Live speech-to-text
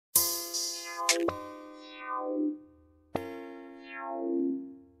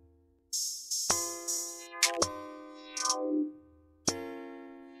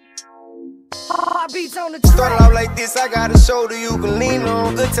Beats on the track. Started off like this, I got a shoulder you can lean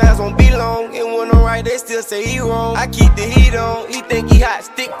on. Good times won't be long, and when I'm right, they still say he wrong. I keep the heat on, he think he hot,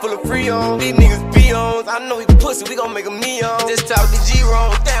 stick full of Freon. These niggas be-ons, I know he pussy, we gon' make a me on. Just talk to G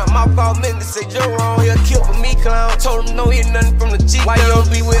wrong, damn, my fault meant to say Joe wrong. He'll kill for me, clown, told him no hit nothing from the G. Why you don't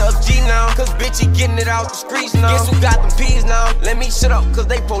be with FG now? Cause bitch, he getting it out the streets now. Guess who got them P's now? Let me shut up, cause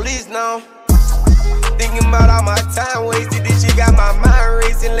they police now. Thinking about all my time wasted, this shit got my mind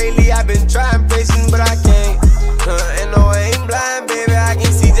racing. Lately I've been trying patience, but I can't. And no, I ain't blind, baby, I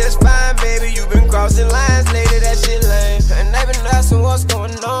can see just fine, baby. You been crossing lines lately, that shit lame. And they been asking what's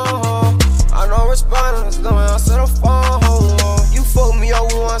going on. I don't respond, what's going on, so the phone. You fuck me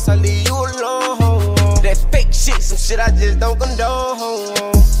over once, I leave you alone. That fake shit, some shit I just don't condone.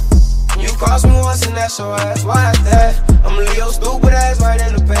 You cross me once and that's your ass, why is that? I'ma leave your stupid ass right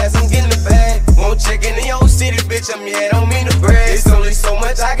in the past, I'm getting it back. Won't check in your city, bitch, I'm yeah, don't mean to brag. It's only so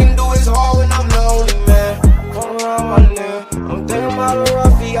much I can do, it's hard when I'm the only man. Come around my nigga, I'm thinking about the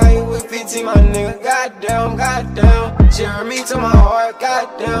rough, he got you with 15, my nigga. Goddamn, goddamn, she hurt me to my heart.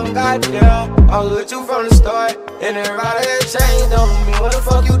 Goddamn, goddamn, I was with you from the start, and everybody had changed on me. What the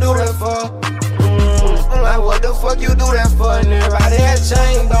fuck you do that for? I'm like, what the fuck you do that for? And everybody had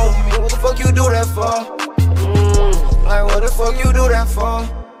changed on me. What the fuck you do that for? Like, what the fuck you do that for?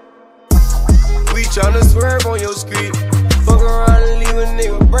 We tryna swerve on your street. Fuck around and leave a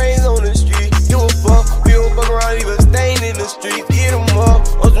nigga brains on the street. You a fuck, we don't fuck around, leave a stain in the street. Get him up,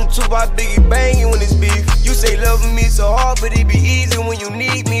 on some Tupac Biggie banging when it's beef. You say loving me so hard, but it be easy when you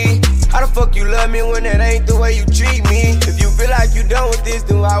need me. How the fuck you love me when that ain't the way you treat me? If you feel like you done with this,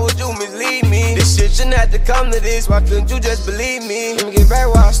 then why would you mislead me? This shit shouldn't have to come to this, why couldn't you just believe me? Let me get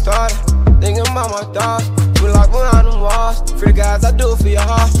back where I started, thinking about my thoughts. We locked behind them walls, for the guys I do it for your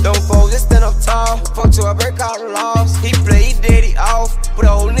heart. Don't fold,